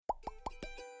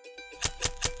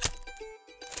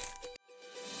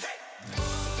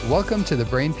Welcome to the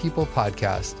Brain People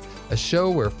Podcast, a show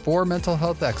where four mental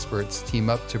health experts team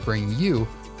up to bring you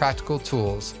practical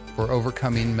tools for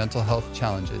overcoming mental health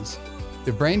challenges.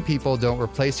 The Brain People don't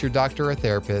replace your doctor or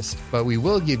therapist, but we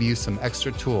will give you some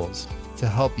extra tools to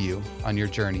help you on your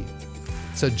journey.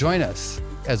 So join us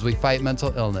as we fight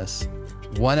mental illness,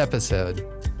 one episode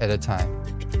at a time.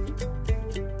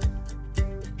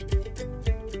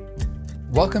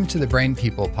 Welcome to the Brain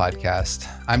People Podcast.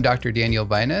 I'm Dr. Daniel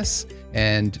Binus,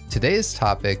 and today's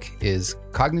topic is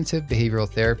cognitive behavioral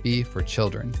therapy for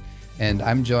children. And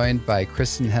I'm joined by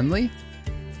Kristen Henley.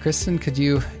 Kristen, could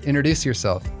you introduce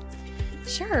yourself?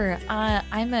 Sure.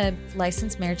 I'm a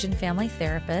licensed marriage and family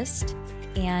therapist,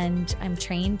 and I'm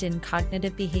trained in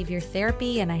cognitive behavior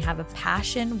therapy, and I have a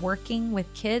passion working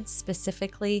with kids,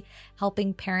 specifically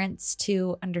helping parents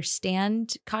to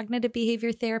understand cognitive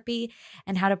behavior therapy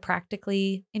and how to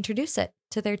practically introduce it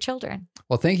to their children.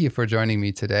 Well, thank you for joining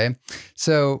me today.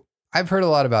 So I've heard a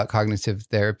lot about cognitive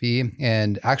therapy,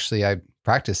 and actually I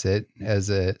practice it as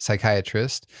a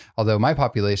psychiatrist, although my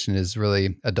population is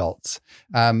really adults.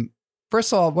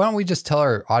 First of all, why don't we just tell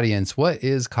our audience, what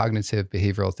is cognitive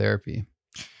behavioral therapy?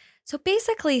 So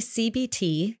basically,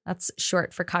 CBT, that's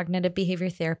short for cognitive behavior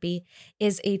therapy,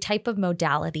 is a type of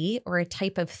modality or a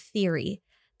type of theory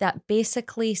that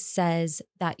basically says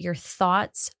that your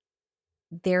thoughts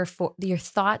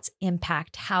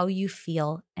impact how you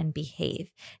feel and behave.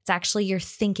 It's actually your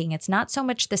thinking. It's not so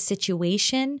much the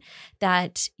situation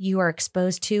that you are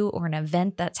exposed to or an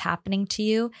event that's happening to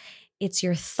you. It's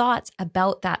your thoughts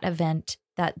about that event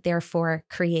that therefore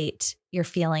create your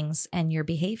feelings and your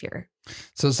behavior.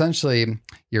 So essentially,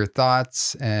 your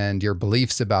thoughts and your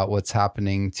beliefs about what's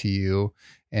happening to you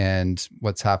and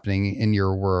what's happening in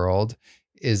your world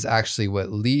is actually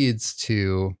what leads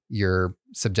to your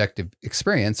subjective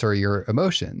experience or your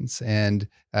emotions. And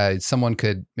someone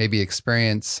could maybe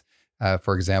experience,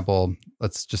 for example,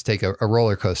 let's just take a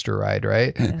roller coaster ride,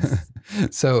 right? Yes.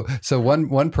 So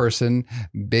one person,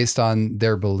 based on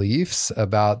their beliefs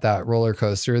about that roller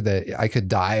coaster, that I could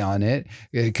die on it,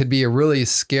 it could be a really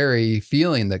scary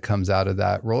feeling that comes out of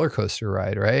that roller coaster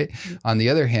ride, right? Mm-hmm. On the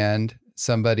other hand,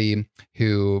 somebody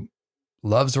who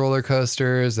loves roller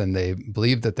coasters and they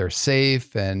believe that they're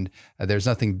safe and there's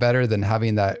nothing better than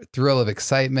having that thrill of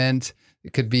excitement,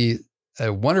 it could be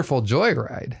a wonderful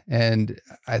joyride. And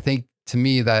I think to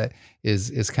me, that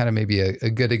is kind of maybe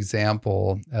a good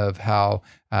example of how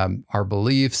our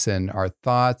beliefs and our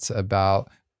thoughts about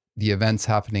the events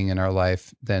happening in our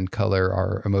life then color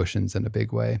our emotions in a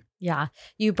big way. Yeah,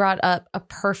 you brought up a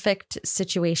perfect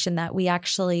situation that we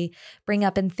actually bring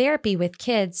up in therapy with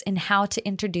kids in how to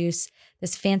introduce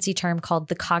this fancy term called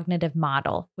the cognitive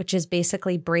model, which is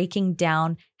basically breaking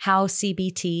down how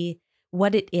CBT,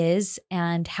 what it is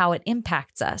and how it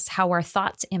impacts us, how our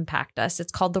thoughts impact us.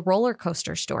 It's called the roller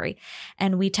coaster story.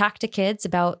 And we talk to kids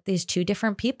about these two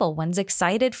different people. One's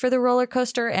excited for the roller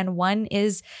coaster and one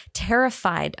is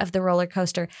terrified of the roller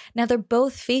coaster. Now they're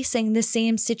both facing the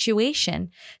same situation.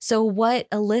 So what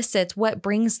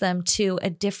brings them to a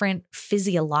different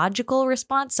physiological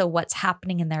response? So what's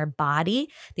happening in their body?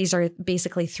 These are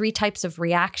basically three types of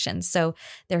reactions. So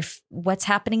what's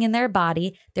happening in their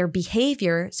body, their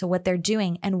behavior, so what they're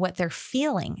doing and what they're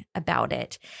feeling about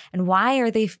it. And why are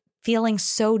they feeling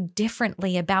so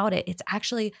differently about it? It's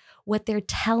actually what they're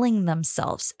telling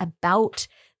themselves about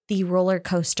the roller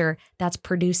coaster that's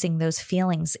producing those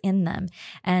feelings in them.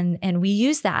 And we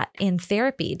use that in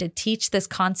therapy to teach this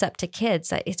concept to kids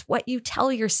that it's what you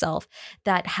tell yourself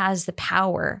that has the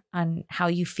power on how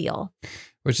you feel.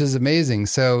 Which is amazing.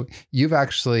 So you've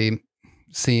actually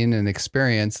seen and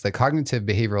experienced that cognitive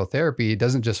behavioral therapy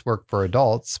doesn't just work for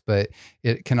adults, but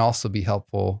it can also be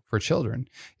helpful for children.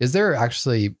 Is there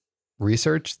actually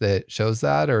research that shows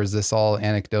that, or is this all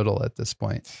anecdotal at this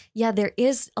point? Yeah, there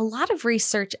is a lot of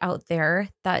research out there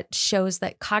that shows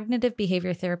that cognitive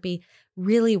behavior therapy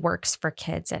really works for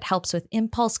kids. It helps with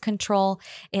impulse control.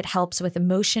 It helps with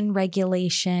emotion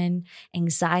regulation,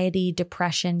 anxiety,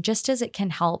 depression, just as it can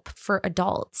help for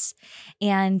adults.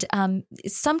 And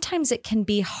sometimes it can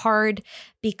be hard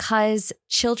because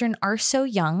children are so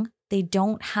young. They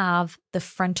don't have the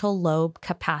frontal lobe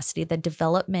capacity, the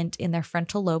development in their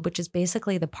frontal lobe, which is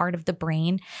basically the part of the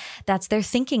brain that's their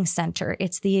thinking center.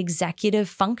 It's the executive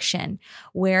function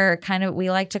where we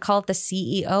like to call it the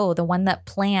CEO, the one that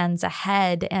plans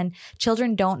ahead. And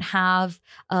children don't have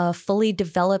a fully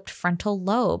developed frontal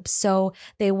lobe. So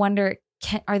they wonder,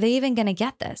 are they even going to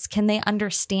get this? Can they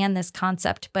understand this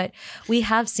concept? But we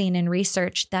have seen in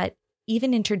research that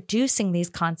even introducing these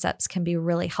concepts can be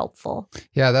really helpful.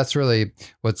 Yeah, that's really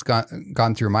what's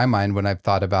gone through my mind when I've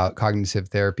thought about cognitive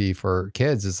therapy for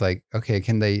kids is like, okay,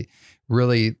 can they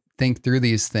really think through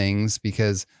these things?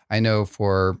 Because I know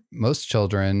for most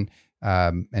children,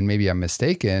 and maybe I'm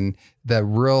mistaken, the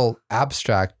real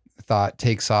abstract thought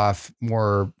takes off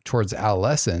more towards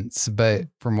adolescence. But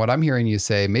from what I'm hearing you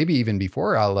say, maybe even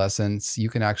before adolescence, you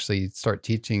can actually start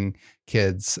teaching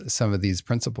kids some of these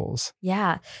principles.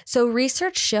 Yeah. So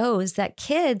research shows that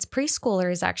kids,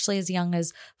 preschoolers, actually as young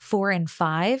as 4 and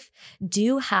 5,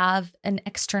 do have an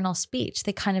external speech.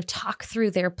 They kind of talk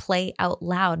through their play out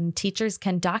loud, and teachers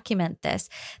can document this.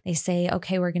 They say,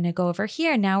 okay, we're going to go over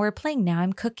here. Now we're playing. Now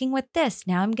I'm cooking with this.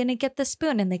 Now I'm going to get the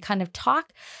spoon. And they kind of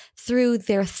talk through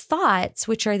their thoughts,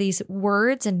 which are these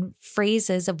words and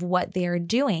phrases of what they're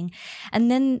doing. And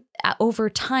then over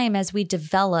time, as we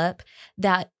develop,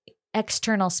 that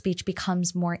external speech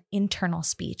becomes more internal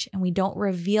speech, and we don't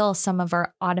reveal some of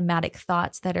our automatic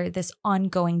thoughts that are this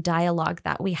ongoing dialogue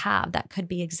that we have that could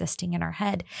be existing in our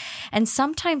head. And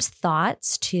sometimes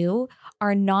thoughts too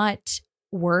are not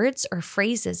words or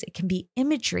phrases. It can be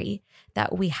imagery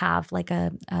that we have, like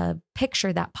a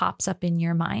picture that pops up in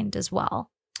your mind as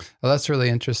well. Well, that's really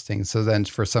interesting. So then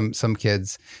for some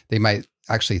kids, they might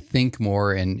actually think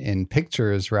more in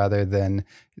pictures rather than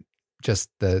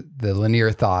just the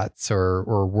linear thoughts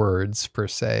or words per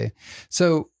se.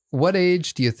 So what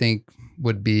age do you think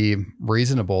would be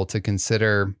reasonable to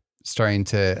consider starting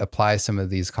to apply some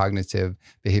of these cognitive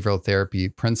behavioral therapy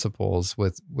principles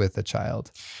with a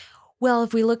child? Well,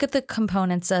 if we look at the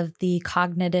components of the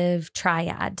cognitive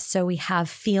triad, so we have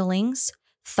feelings,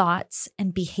 thoughts,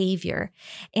 and behavior.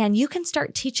 And you can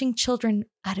start teaching children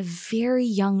at a very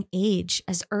young age,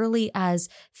 as early as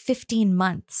 15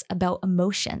 months, about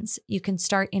emotions. You can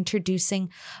start introducing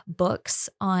books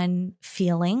on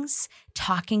feelings,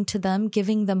 talking to them,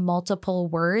 giving them multiple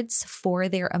words for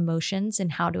their emotions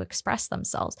and how to express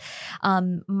themselves.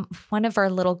 One of our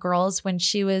little girls, when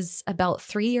she was about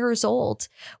 3 years old,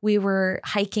 we were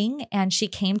hiking and she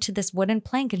came to this wooden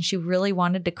plank and she really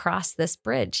wanted to cross this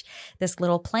bridge, this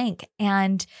little plank.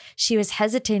 And she was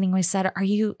hesitating. We said, Are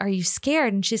you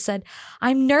scared? And she said,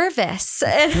 I'm nervous.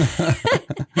 And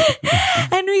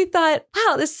we thought,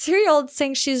 wow, this 3-year-old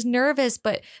saying she's nervous,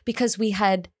 but because we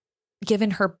had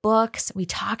given her books, we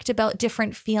talked about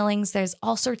different feelings. There's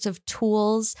all sorts of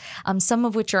tools, some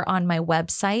of which are on my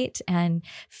website, and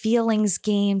feelings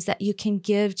games that you can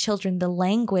give children the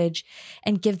language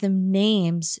and give them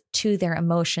names to their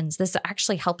emotions. This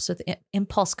actually helps with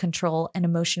impulse control and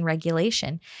emotion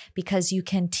regulation, because you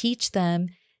can teach them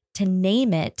to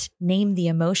name the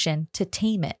emotion, to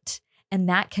tame it. And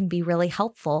that can be really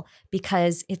helpful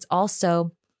because it's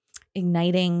also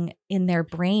igniting in their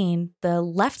brain, the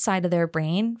left side of their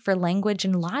brain, for language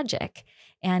and logic,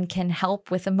 and can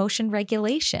help with emotion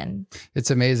regulation.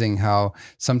 It's amazing how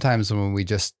sometimes when we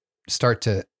just start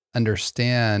to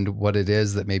understand what it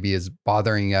is that maybe is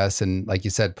bothering us, and like you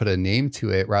said, put a name to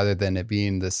it rather than it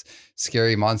being this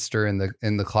scary monster in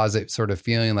the closet sort of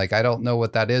feeling like, I don't know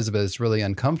what that is, but it's really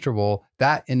uncomfortable.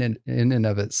 That in and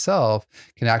of itself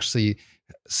can actually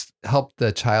help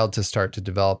the child to start to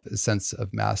develop a sense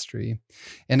of mastery.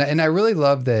 And I really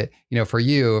love that, for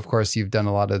you, of course, you've done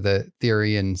a lot of the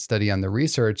theory and study on the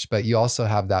research, but you also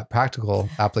have that practical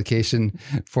application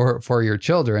for your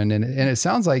children. And it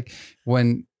sounds like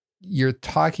when you're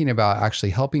talking about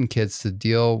actually helping kids to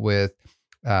deal with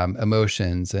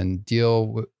emotions and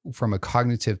deal from a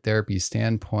cognitive therapy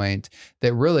standpoint,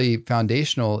 that really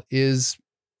foundational is,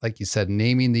 like you said,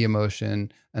 naming the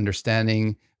emotion,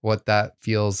 understanding what that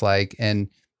feels like, and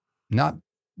not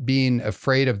being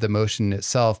afraid of the emotion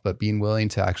itself, but being willing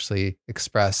to actually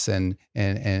express and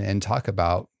talk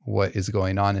about what is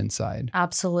going on inside.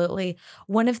 Absolutely.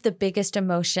 One of the biggest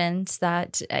emotions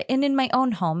that, and in my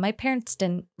own home, my parents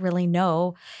didn't really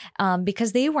know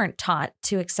because they weren't taught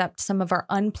to accept some of our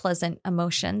unpleasant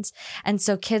emotions. And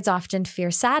so kids often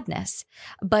fear sadness,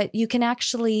 but you can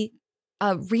actually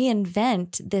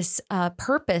reinvent this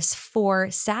purpose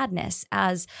for sadness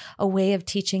as a way of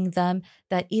teaching them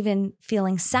that even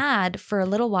feeling sad for a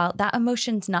little while, that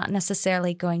emotion's not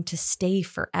necessarily going to stay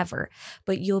forever,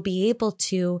 but you'll be able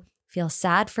to feel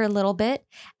sad for a little bit,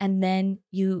 and then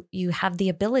you have the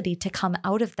ability to come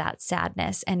out of that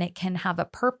sadness, and it can have a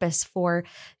purpose for,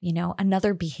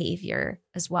 another behavior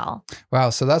as well. Wow.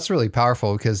 So that's really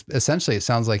powerful, because essentially it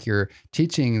sounds like you're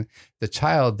teaching the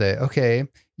child that, okay,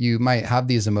 you might have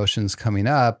these emotions coming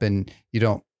up and you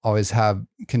don't always have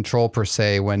control per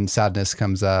se when sadness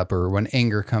comes up or when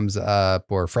anger comes up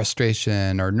or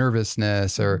frustration or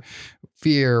nervousness or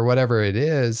fear or whatever it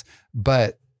is.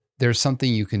 But there's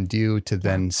something you can do to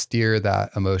then steer that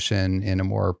emotion in a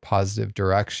more positive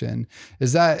direction.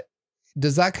 Does that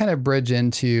kind of bridge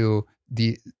into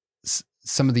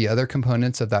some of the other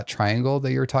components of that triangle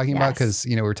that you were talking about? Because,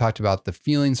 we talked about the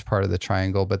feelings part of the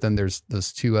triangle, but then there's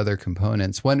those two other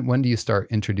components. When do you start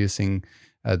introducing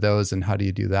those, and how do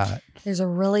you do that? There's a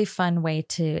really fun way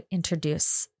to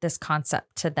introduce this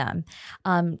concept to them.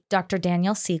 Dr.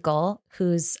 Daniel Siegel,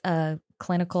 who's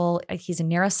he's a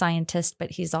neuroscientist, but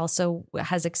he's also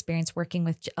has experience working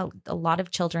with a lot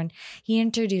of children. He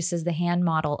introduces the hand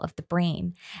model of the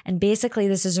brain. And basically,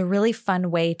 this is a really fun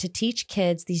way to teach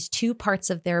kids these two parts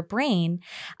of their brain.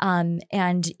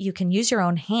 And you can use your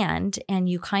own hand, and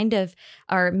you kind of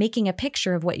are making a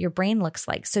picture of what your brain looks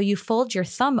like. So you fold your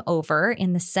thumb over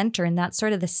in the center, and that's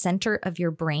sort of the center of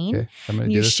your brain. Okay, I'm going and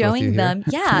to you're do this showing with you them,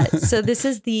 here. So this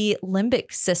is the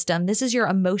limbic system. This is your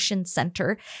emotion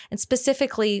center. And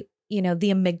specifically, the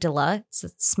amygdala. It's a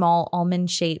small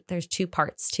almond shape. There's two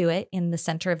parts to it in the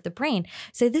center of the brain.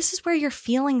 So this is where your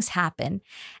feelings happen.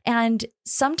 And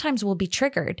sometimes we'll be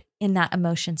triggered in that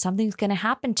emotion. Something's going to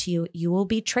happen to you. You will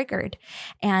be triggered.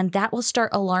 And that will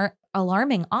start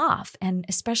alarming off. And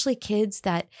especially kids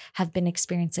that have been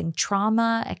experiencing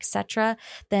trauma, etc.,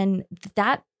 then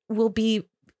that will be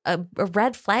a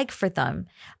red flag for them.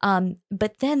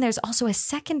 But then there's also a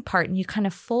second part, and you kind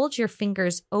of fold your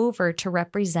fingers over to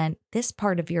represent this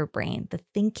part of your brain, the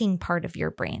thinking part of your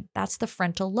brain. That's the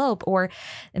frontal lobe,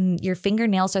 and your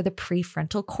fingernails are the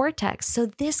prefrontal cortex. So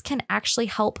this can actually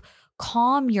help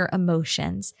calm your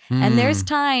emotions. And there's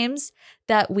times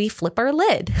that we flip our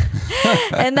lid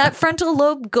and that frontal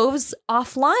lobe goes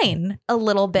offline a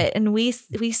little bit. And we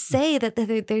say that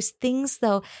there's things,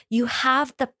 though, you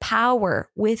have the power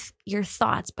with your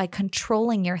thoughts, by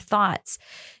controlling your thoughts,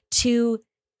 to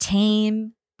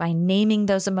tame. By naming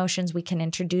those emotions, we can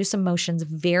introduce emotions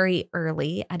very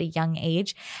early at a young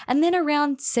age. And then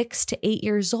around 6 to 8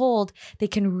 years old, they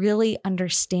can really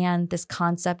understand this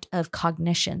concept of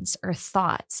cognitions or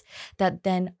thoughts that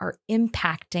then are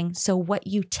impacting. So what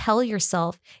you tell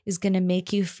yourself is going to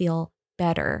make you feel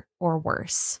better or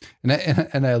worse.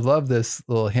 And I love this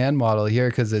little hand model here,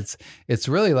 because it's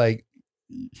really like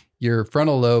your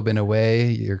frontal lobe, in a way,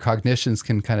 your cognitions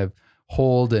can kind of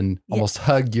hold and almost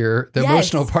hug the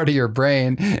emotional part of your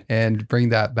brain and bring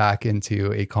that back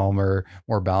into a calmer,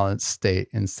 more balanced state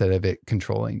instead of it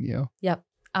controlling you. Yep.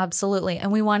 Absolutely.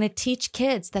 And we want to teach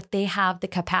kids that they have the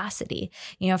capacity.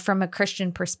 From a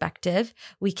Christian perspective,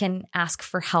 we can ask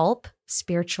for help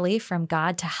spiritually from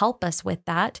God to help us with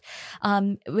that.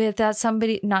 With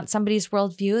that not somebody's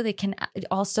worldview, they can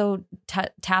also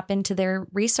tap into their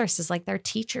resources, like their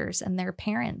teachers and their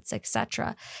parents,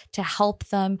 etc., to help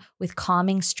them with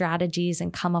calming strategies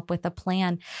and come up with a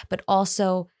plan, but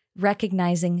also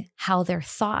recognizing how their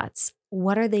thoughts,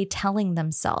 what are they telling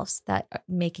themselves that are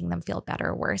making them feel better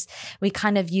or worse? We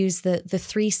kind of use the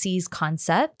 3 C's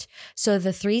concept. So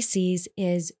the 3 C's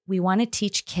is, we want to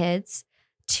teach kids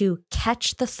to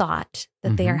catch the thought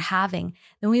that they are having.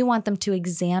 Then we want them to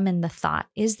examine the thought.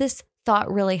 Is this thought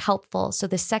really helpful? So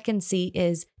the second C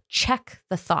is check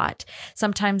the thought.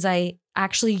 Sometimes I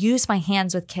actually use my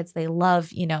hands with kids. They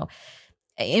love,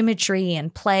 imagery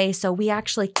and play. So we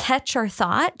actually catch our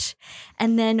thought,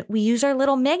 and then we use our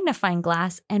little magnifying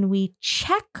glass and we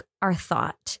check our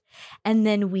thought, and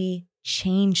then we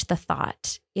change the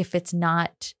thought if it's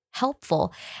not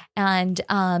helpful. And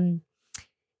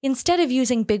instead of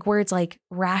using big words like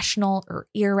rational or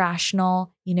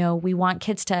irrational, we want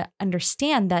kids to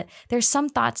understand that there's some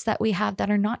thoughts that we have that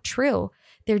are not true.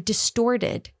 They're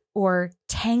distorted or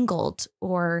tangled,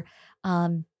 or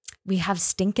we have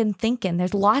stinking thinking.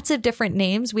 There's lots of different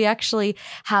names. We actually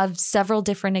have several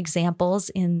different examples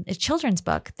in a children's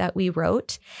book that we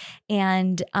wrote.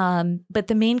 And, but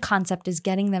the main concept is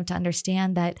getting them to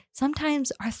understand that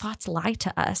sometimes our thoughts lie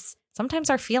to us. Sometimes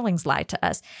our feelings lie to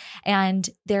us. And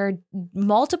there are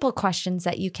multiple questions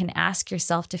that you can ask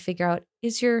yourself to figure out,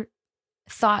 is your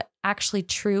thought actually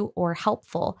true or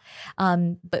helpful?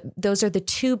 But those are the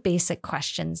 2 basic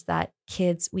questions that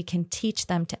we can teach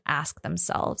them to ask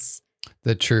themselves.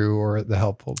 The true or the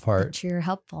helpful part. The true or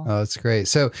helpful. Oh, that's great.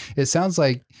 So it sounds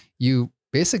like you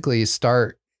basically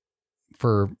start,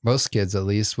 for most kids at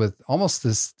least, with almost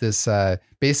this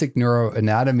basic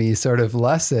neuroanatomy sort of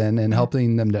lesson, and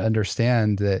helping them to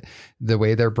understand that the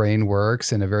way their brain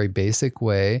works in a very basic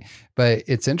way. But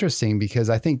it's interesting because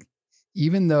I think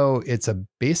even though it's a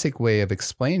basic way of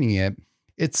explaining it,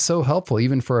 it's so helpful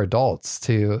even for adults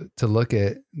to look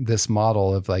at this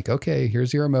model of like, okay,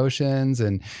 here's your emotions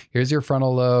and here's your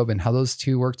frontal lobe and how those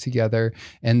two work together.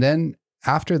 And then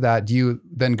after that, do you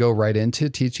then go right into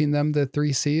teaching them the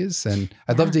 3 C's? And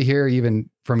I'd love to hear, even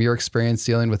from your experience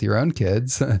dealing with your own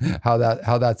kids, how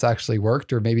that's actually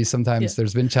worked, or maybe sometimes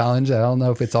there's been challenge. I don't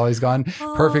know if it's always gone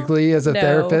perfectly as a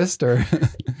therapist, or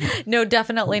no,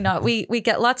 definitely not. We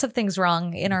get lots of things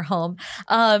wrong in our home.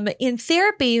 In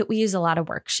therapy, we use a lot of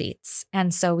worksheets,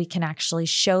 and so we can actually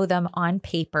show them on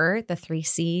paper the 3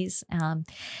 C's.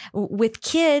 With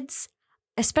kids,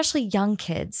 especially young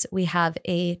kids, we have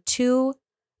a 2,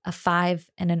 a 5,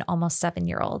 and an almost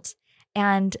 7-year-old.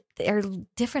 And there are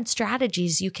different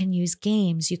strategies. You can use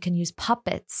games, you can use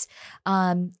puppets,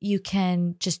 you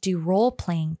can just do role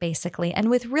playing, basically. And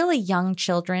with really young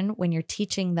children, when you're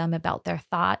teaching them about their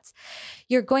thoughts,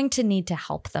 you're going to need to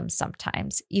help them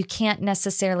sometimes. You can't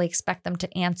necessarily expect them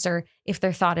to answer if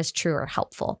their thought is true or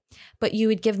helpful, but you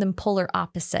would give them polar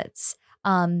opposites.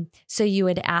 So you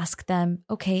would ask them,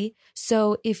 okay,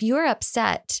 so if you're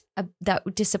upset,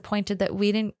 disappointed that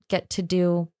we didn't get to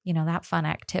do, that fun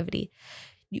activity,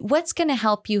 what's going to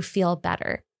help you feel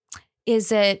better?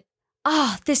 Is it,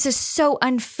 oh, this is so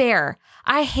unfair.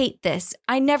 I hate this.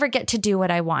 I never get to do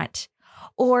what I want.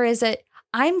 Or is it,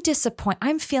 I'm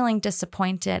feeling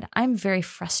disappointed. I'm very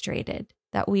frustrated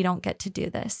that we don't get to do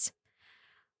this,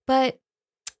 but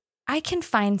I can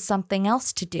find something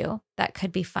else to do that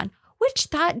could be fun. Which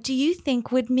thought do you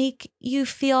think would make you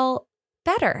feel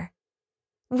better?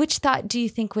 Which thought do you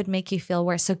think would make you feel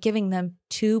worse? So giving them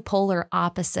 2 polar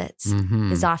opposites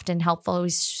is often helpful.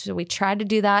 We try to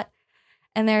do that.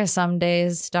 And there are some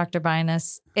days, Dr.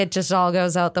 Binus, it just all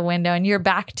goes out the window and you're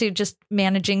back to just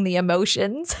managing the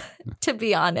emotions, to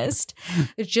be honest.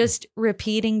 Just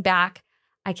repeating back,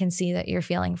 I can see that you're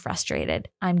feeling frustrated.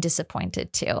 I'm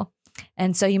disappointed too.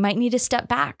 And so you might need to step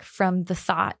back from the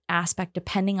thought aspect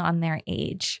depending on their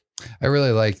age. I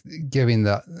really like giving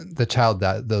the child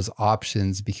those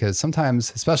options, because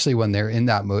sometimes, especially when they're in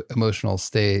that emotional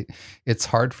state, it's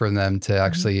hard for them to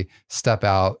actually step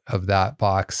out of that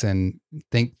box and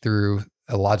think through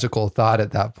a logical thought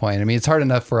at that point. I mean, it's hard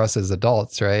enough for us as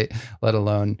adults, right? Let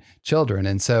alone children.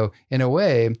 And so in a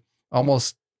way,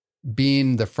 almost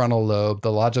being the frontal lobe,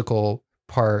 the logical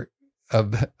part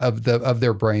of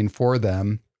their brain for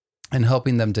them, and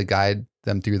helping them to guide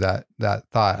them through that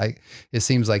thought. It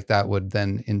seems like that would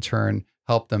then in turn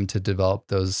help them to develop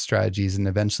those strategies and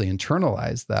eventually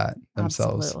internalize that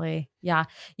themselves. Absolutely. Yeah.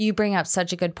 You bring up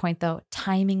such a good point though.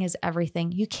 Timing is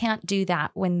everything. You can't do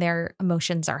that when their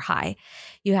emotions are high.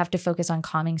 You have to focus on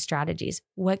calming strategies.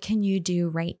 What can you do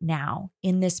right now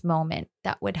in this moment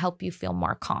that would help you feel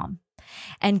more calm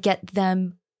and get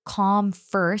them calm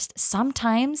first?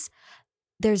 Sometimes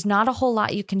there's not a whole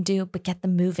lot you can do, but get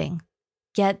them moving.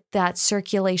 Get that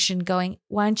circulation going.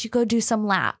 Why don't you go do some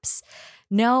laps?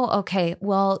 No, okay.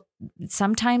 Well,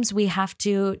 sometimes we have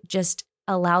to just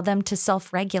allow them to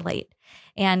self-regulate.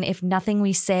 And if nothing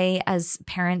we say as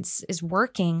parents is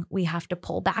working, we have to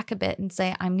pull back a bit and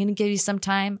say, I'm going to give you some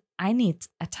time. I need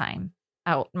a time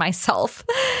out myself.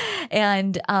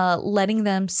 And letting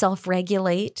them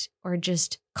self-regulate or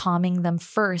just calming them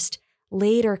first,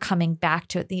 later coming back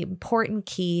to it. The important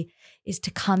key is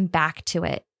to come back to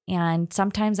it. And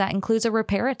sometimes that includes a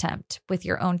repair attempt with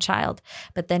your own child,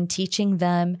 but then teaching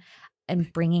them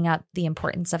and bringing up the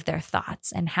importance of their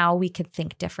thoughts and how we could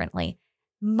think differently.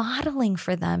 Modeling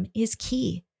for them is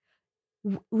key.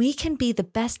 We can be the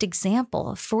best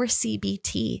example for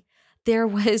CBT. There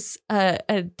was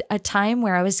a time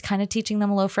where I was kind of teaching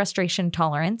them low frustration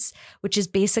tolerance, which is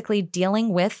basically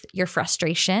dealing with your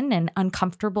frustration and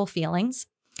uncomfortable feelings.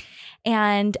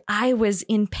 And I was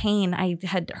in pain. I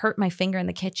had hurt my finger in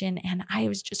the kitchen and I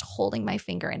was just holding my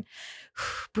finger and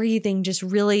breathing, just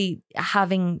really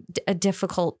having a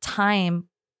difficult time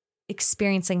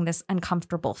experiencing this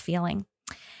uncomfortable feeling.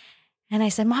 And I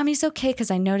said, Mommy's okay, because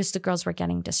I noticed the girls were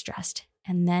getting distressed.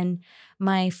 And then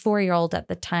my 4-year-old at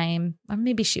the time, or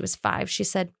maybe she was 5, she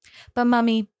said, but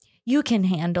Mommy, you can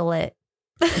handle it.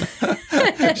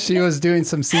 She was doing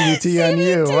some CBT on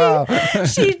you. Wow.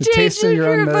 She Tasting your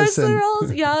own medicine.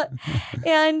 Yeah.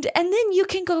 And then you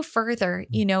can go further,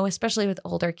 especially with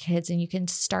older kids, and you can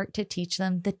start to teach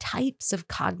them the types of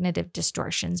cognitive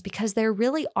distortions, because there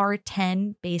really are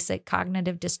 10 basic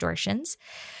cognitive distortions.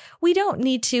 We don't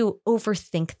need to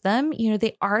overthink them.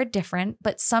 They are different,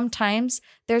 but sometimes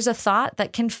there's a thought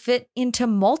that can fit into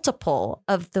multiple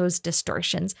of those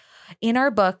distortions. In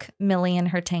our book, Millie and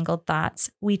Her Tangled Thoughts,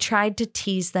 we tried to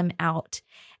tease them out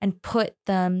and put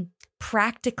them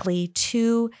practically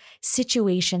to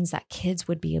situations that kids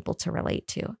would be able to relate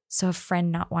to. So a friend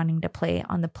not wanting to play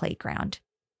on the playground.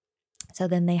 So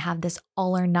then they have this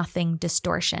all or nothing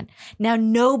distortion. Now,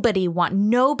 nobody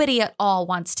at all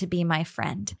wants to be my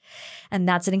friend. And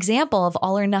that's an example of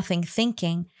all or nothing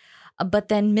thinking. But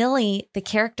then Millie, the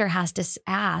character, has to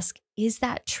ask, is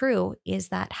that true? Is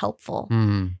that helpful?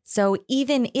 So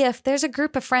even if there's a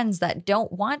group of friends that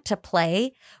don't want to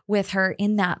play with her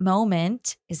in that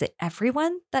moment, is it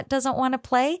everyone that doesn't want to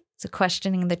play? So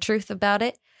questioning the truth about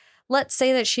it. Let's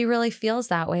say that she really feels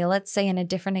that way. Let's say in a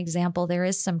different example, there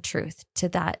is some truth to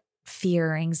that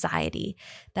fear or anxiety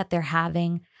that they're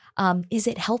having. Is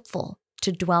it helpful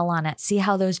to dwell on it? See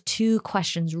how those two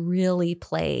questions really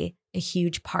play a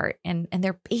huge part, and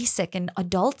they're basic, and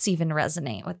adults even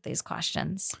resonate with these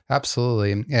questions.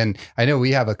 Absolutely. And I know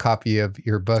we have a copy of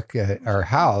your book at our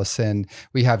house, and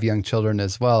we have young children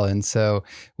as well. And so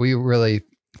we really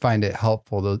find it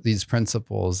helpful, these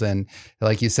principles. And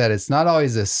like you said, it's not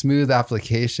always a smooth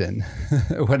application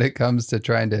when it comes to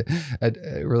trying to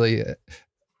really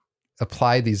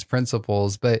apply these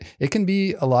principles, but it can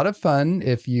be a lot of fun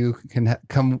if you can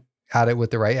come at it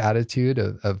with the right attitude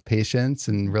of patience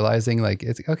and realizing like,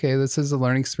 it's okay, this is a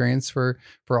learning experience for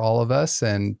all of us.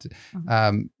 And,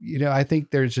 I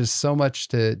think there's just so much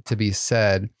to be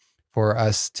said for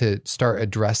us to start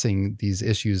addressing these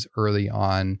issues early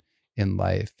on in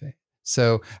life.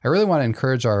 So I really want to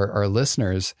encourage our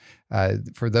listeners,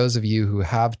 for those of you who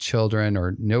have children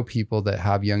or know people that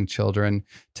have young children,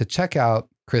 to check out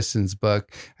Kristen's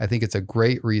book. I think it's a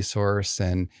great resource,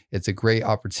 and it's a great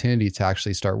opportunity to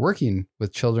actually start working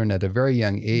with children at a very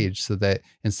young age, so that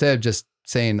instead of just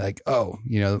saying like, oh,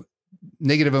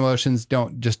 negative emotions,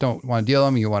 don't want to deal with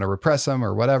them, you want to repress them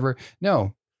or whatever.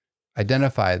 No,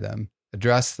 identify them,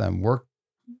 address them, work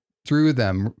through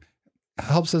them.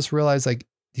 Helps us realize like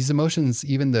these emotions,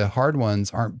 even the hard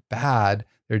ones, aren't bad.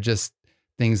 They're just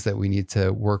things that we need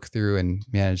to work through and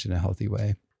manage in a healthy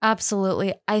way.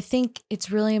 Absolutely. I think it's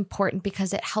really important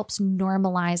because it helps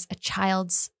normalize a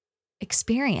child's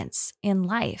experience in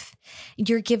life.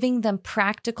 You're giving them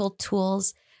practical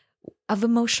tools of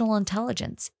emotional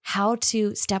intelligence, how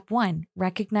to, step one,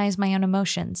 recognize my own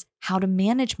emotions, how to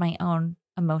manage my own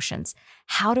emotions,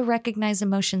 how to recognize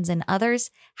emotions in others,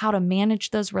 how to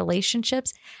manage those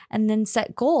relationships, and then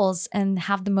set goals and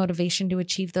have the motivation to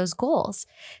achieve those goals.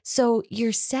 So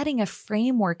you're setting a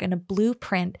framework and a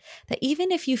blueprint that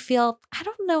even if you feel, I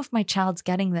don't know if my child's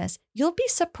getting this, you'll be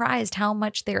surprised how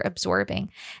much they're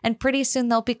absorbing. And pretty soon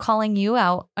they'll be calling you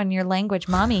out on your language.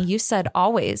 Mommy, you said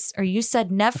always, or you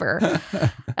said never.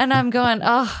 And I'm going,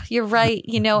 oh, you're right.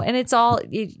 And it's all,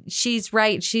 she's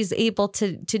right. She's able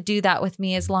to do that with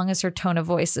me as long as her tone of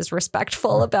voice is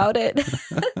respectful about it.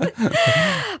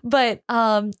 But,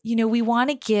 we want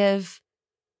to give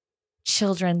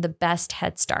children the best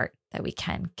head start that we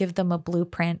can, give them a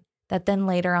blueprint that then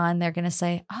later on they're going to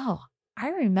say, oh, I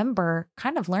remember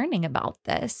kind of learning about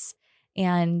this.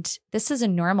 And this is a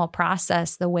normal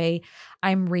process, the way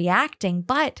I'm reacting,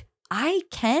 but I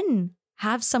can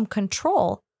have some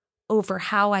control over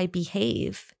how I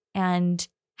behave and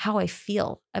how I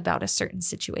feel about a certain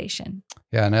situation.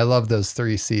 Yeah. And I love those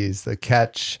 3 C's, the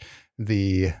catch,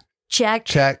 the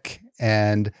check,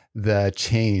 and the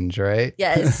change, right?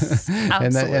 Yes.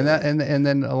 Absolutely. and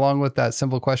then along with that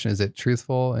simple question, is it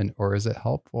truthful or is it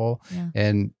helpful? Yeah.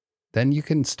 And then you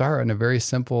can start on a very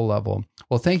simple level.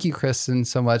 Well, thank you, Kristen,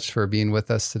 so much for being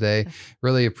with us today.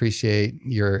 Really appreciate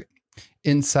your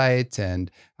insight,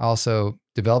 and also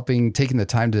taking the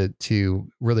time to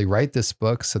really write this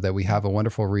book so that we have a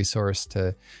wonderful resource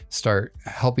to start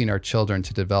helping our children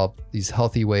to develop these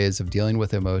healthy ways of dealing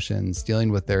with emotions, dealing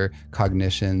with their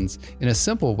cognitions in a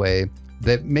simple way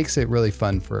that makes it really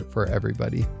fun for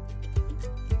everybody.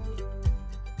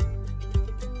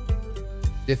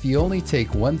 If you only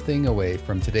take one thing away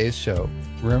from today's show,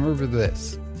 remember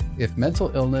this: if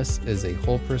mental illness is a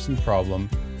whole person problem,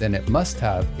 then it must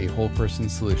have a whole person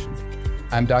solution.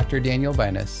 I'm Dr. Daniel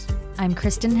Binus. I'm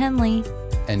Kristen Henley.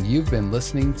 And you've been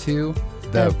listening to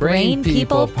the Brain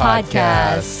People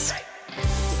Podcast.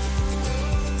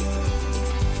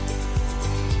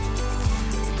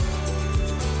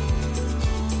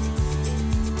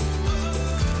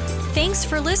 Thanks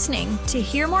for listening. To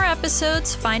hear more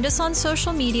episodes, find us on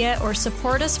social media, or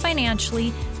support us financially,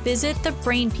 visit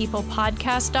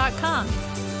thebrainpeoplepodcast.com.